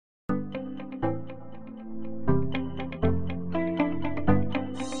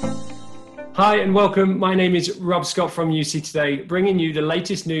Hi and welcome. My name is Rob Scott from UC Today, bringing you the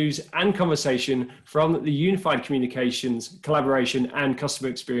latest news and conversation from the unified communications, collaboration and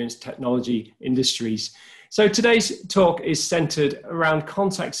customer experience technology industries. So today's talk is centered around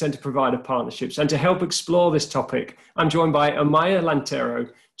contact center provider partnerships. And to help explore this topic, I'm joined by Amaya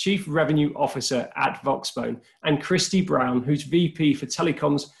Lantero, Chief Revenue Officer at Voxbone, and Christy Brown, who's VP for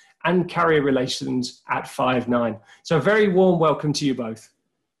Telecoms and Carrier Relations at Five9. So a very warm welcome to you both.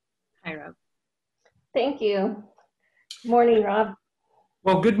 Hi, Rob. Thank you. Morning, Rob.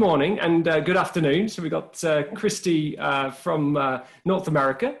 Well, good morning and good afternoon. So we got Christy from North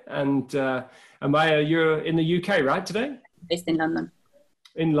America, and Amaya, you're in the UK, right, today? Based in London.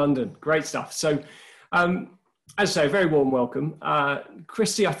 In London, great stuff. So, as I say, a very warm welcome.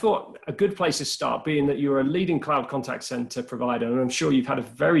 Christy, I thought a good place to start, being that you're a leading cloud contact center provider, and I'm sure you've had a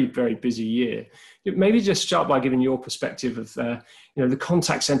very, very busy year. Maybe just start by giving your perspective of the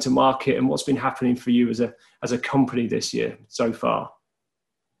contact center market and what's been happening for you as a company this year so far.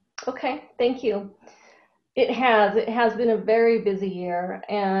 Okay, thank you. It has been a very busy year,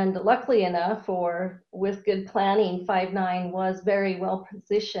 and luckily enough, or with good planning, Five9 was very well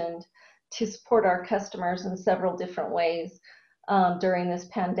positioned to support our customers in several different ways during this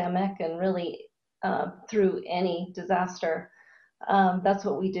pandemic and really through any disaster. That's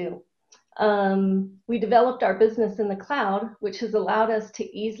what we do. We developed our business in the cloud, which has allowed us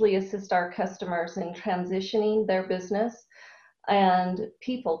to easily assist our customers in transitioning their business and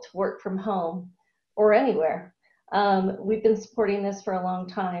people to work from home or anywhere. We've been supporting this for a long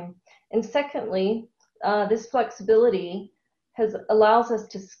time. And secondly, this flexibility allows us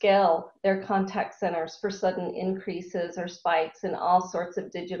to scale their contact centers for sudden increases or spikes in all sorts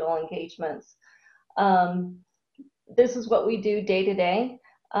of digital engagements. This is what we do day to day.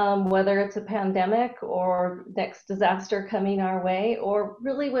 Whether it's a pandemic or next disaster coming our way, or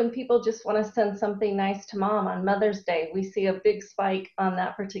really when people just want to send something nice to mom on Mother's Day, we see a big spike on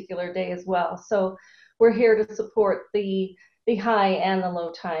that particular day as well. So we're here to support the high and the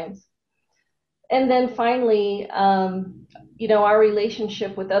low times. And then finally, our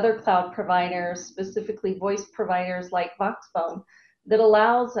relationship with other cloud providers, specifically voice providers like Voxbone, that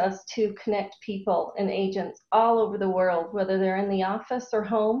allows us to connect people and agents all over the world, whether they're in the office or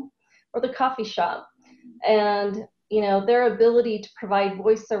home or the coffee shop. And, their ability to provide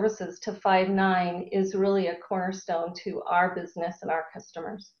voice services to Five9 is really a cornerstone to our business and our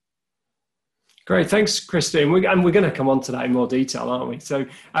customers. Great, thanks, Christy. And we're going to come on to that in more detail, aren't we? So,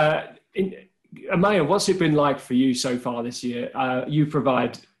 Amaya, what's it been like for you so far this year? You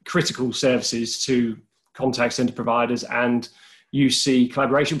provide critical services to contact center providers and UC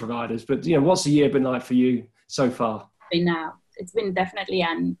collaboration providers, but what's the year been like for you so far? It's been definitely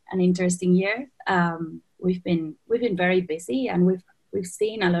an interesting year. We've been very busy, and we've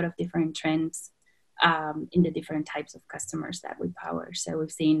seen a lot of different trends in the different types of customers that we power. So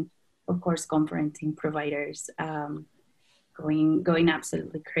we've seen, of course, conferencing providers going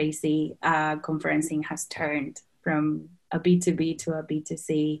absolutely crazy. Conferencing has turned from a B2B to a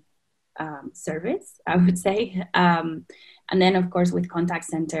B2C service, I would say. And then, of course, with contact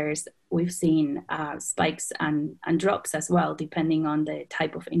centers, we've seen spikes and drops as well, depending on the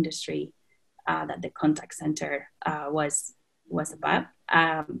type of industry that the contact center was about.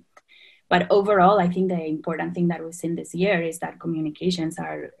 But overall, I think the important thing that we've seen this year is that communications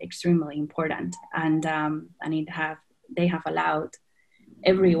are extremely important, and they have allowed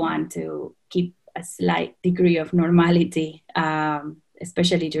everyone to keep a slight degree of normality,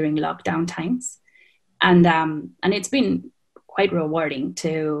 especially during lockdown times. And it's been quite rewarding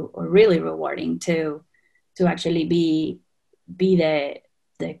really rewarding to actually be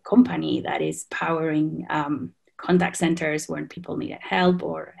the company that is powering contact centers when people needed help,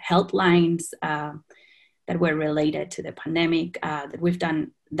 or helplines that were related to the pandemic. That we've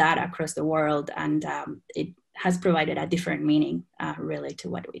done that across the world, and it has provided a different meaning really to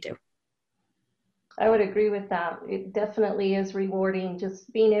what we do. I would agree with that. It definitely is rewarding,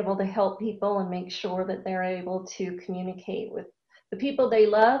 just being able to help people and make sure that they're able to communicate with the people they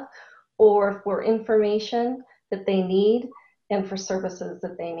love, or for information that they need and for services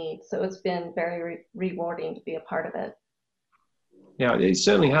that they need. So it's been very rewarding to be a part of it. Yeah, it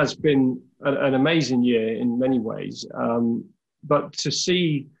certainly has been an amazing year in many ways. But to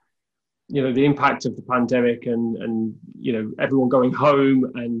see, the impact of the pandemic and everyone going home,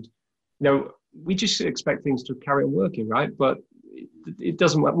 and, we just expect things to carry on working, right? But it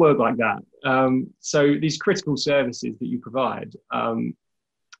doesn't work like that. So these critical services that you provide,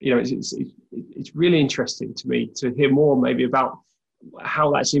 it's really interesting to me to hear more maybe about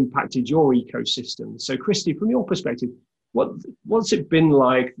how that's impacted your ecosystem. So Christy, from your perspective, What's it been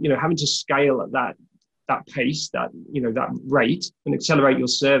like, having to scale at that pace, that rate, and accelerate your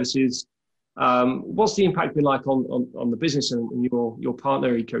services? What's the impact been like on the business and your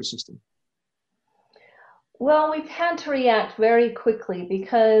partner ecosystem? Well, we've had to react very quickly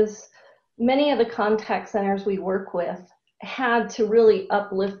because many of the contact centers we work with had to really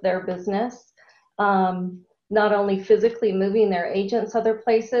uplift their business, not only physically moving their agents other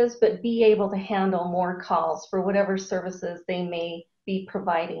places, but be able to handle more calls for whatever services they may be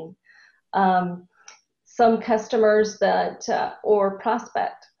providing. Some customers or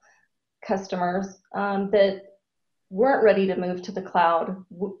prospect customers that weren't ready to move to the cloud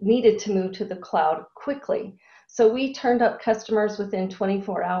needed to move to the cloud quickly. So we turned up customers within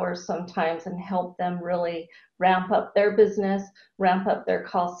 24 hours sometimes and helped them really ramp up their business, ramp up their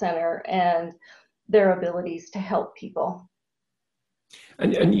call center and their abilities to help people.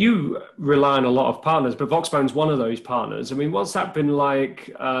 And you rely on a lot of partners, but Voxbone's one of those partners. I mean, what's that been like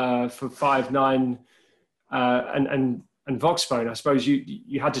for Five9 and Voxbone? I suppose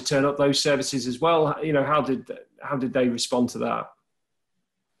you had to turn up those services as well. How did they respond to that?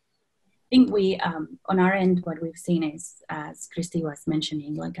 I think we, on our end, what we've seen is, as Christy was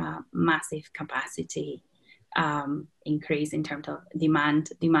mentioning, like a massive capacity increase in terms of demand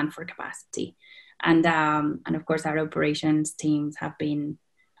for capacity. And of course, our operations teams have been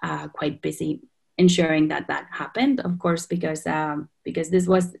quite busy ensuring that happened, of course, because this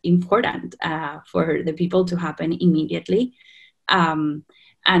was important for the people to happen immediately. And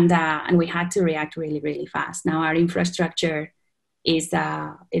we had to react really, really fast. Now our infrastructure is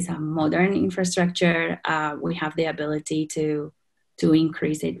a modern infrastructure. We have the ability to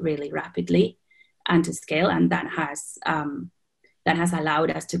increase it really rapidly and to scale, and that has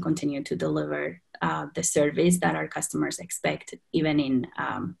allowed us to continue to deliver the service that our customers expect, even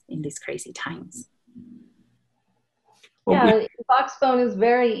in these crazy times. Yeah, Voxbone is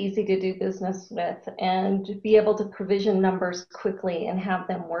very easy to do business with, and to be able to provision numbers quickly and have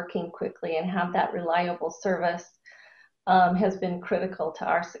them working quickly and have that reliable service has been critical to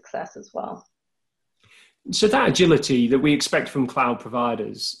our success as well. So that agility that we expect from cloud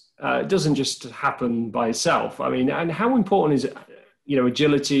providers doesn't just happen by itself. I mean, and how important is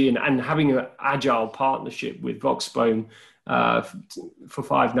agility and having an agile partnership with Voxbone for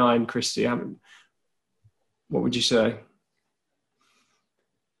Five9, Christy? What would you say?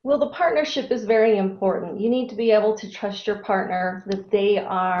 Well, the partnership is very important. You need to be able to trust your partner that they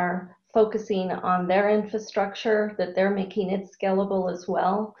are focusing on their infrastructure, that they're making it scalable as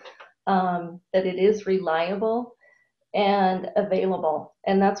well, that it is reliable and available.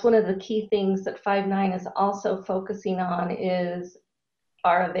 And that's one of the key things that Five9 is also focusing on, is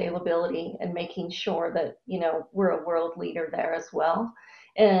our availability and making sure that, we're a world leader there as well.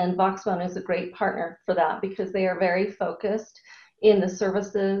 And Voxbone is a great partner for that because they are very focused in the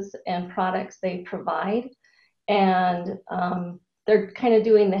services and products they provide. And they're kind of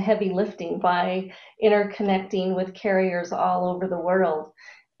doing the heavy lifting by interconnecting with carriers all over the world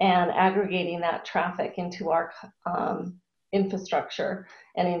and aggregating that traffic into our infrastructure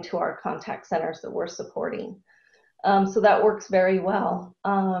and into our contact centers that we're supporting. So that works very well.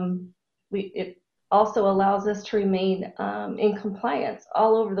 It also allows us to remain in compliance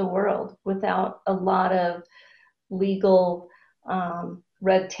all over the world without a lot of legal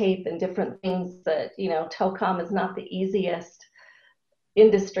red tape and different things that, telecom is not the easiest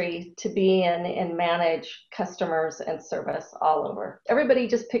industry to be in and manage customers and service all over. Everybody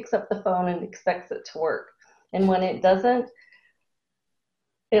just picks up the phone and expects it to work. And when it doesn't,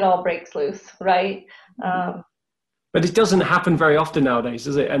 it all breaks loose, right? But it doesn't happen very often nowadays,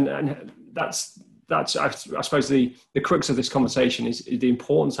 does it? And that's I suppose the crux of this conversation is the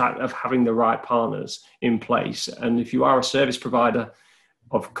importance of having the right partners in place. And if you are a service provider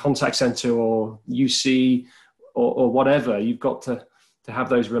of contact center or UC or whatever, you've got to have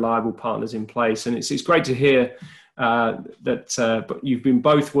those reliable partners in place. And it's great to hear that you've been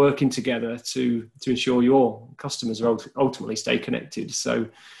both working together to ensure your customers ultimately stay connected. So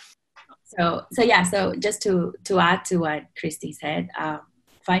just to add to what Christy said,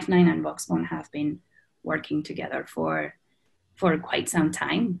 Five9 and Voxbone have been working together for quite some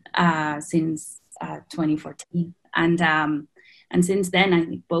time, since 2014, and since then, I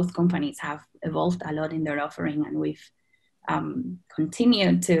think both companies have evolved a lot in their offering, and we've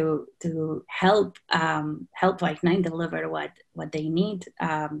continued to help Five9 deliver what they need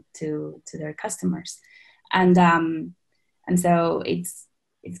to their customers, and so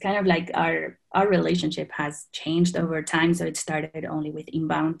it's kind of like our relationship has changed over time. So it started only with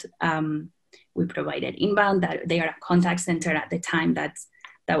inbound. We provided inbound, that they are a contact center at the time. That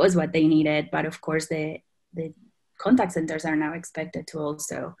was what they needed. But of course, the contact centers are now expected to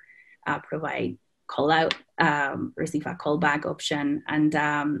also provide call out, receive a callback option, and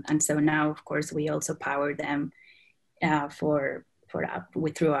so now, of course, we also power them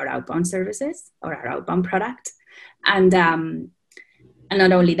through our outbound services or our outbound product, and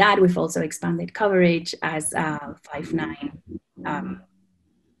not only that, we've also expanded coverage as Five9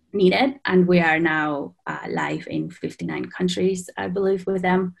 needed, and we are now live in 59 countries, I believe, with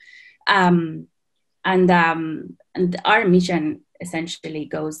them. And our mission essentially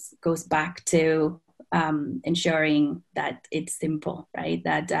goes back to ensuring that it's simple, right?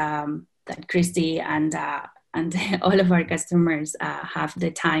 That Christy and all of our customers have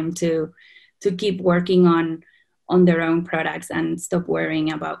the time to keep working on their own products and stop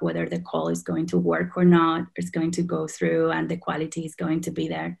worrying about whether the call is going to work or not, it's going to go through, and the quality is going to be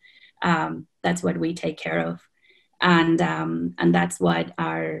there. That's what we take care of, and that's what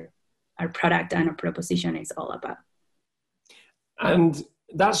our product and our proposition is all about. And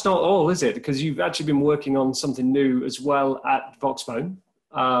that's not all, is it? Because you've actually been working on something new as well at Voxbone.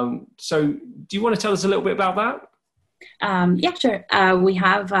 So do you want to tell us a little bit about that? Yeah, sure. We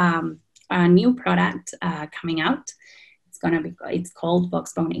have a new product coming out. It's called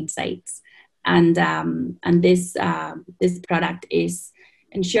Voxbone Insights, and this product is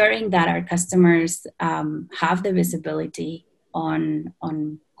ensuring that our customers have the visibility on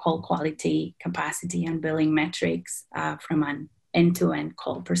call quality, capacity, and billing metrics from an end-to-end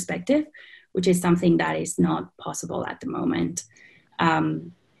call perspective, which is something that is not possible at the moment,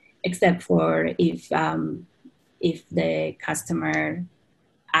 except for if the customer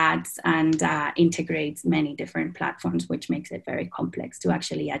adds and integrates many different platforms, which makes it very complex to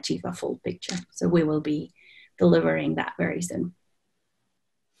actually achieve a full picture. So we will be delivering that very soon.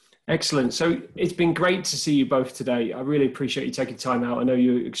 Excellent. So it's been great to see you both today. I really appreciate you taking time out. I know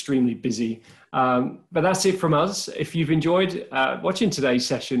you're extremely busy, but that's it from us. If you've enjoyed watching today's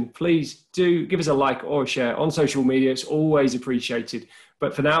session, please do give us a like or a share on social media. It's always appreciated.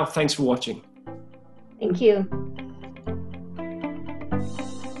 But for now, thanks for watching. Thank you.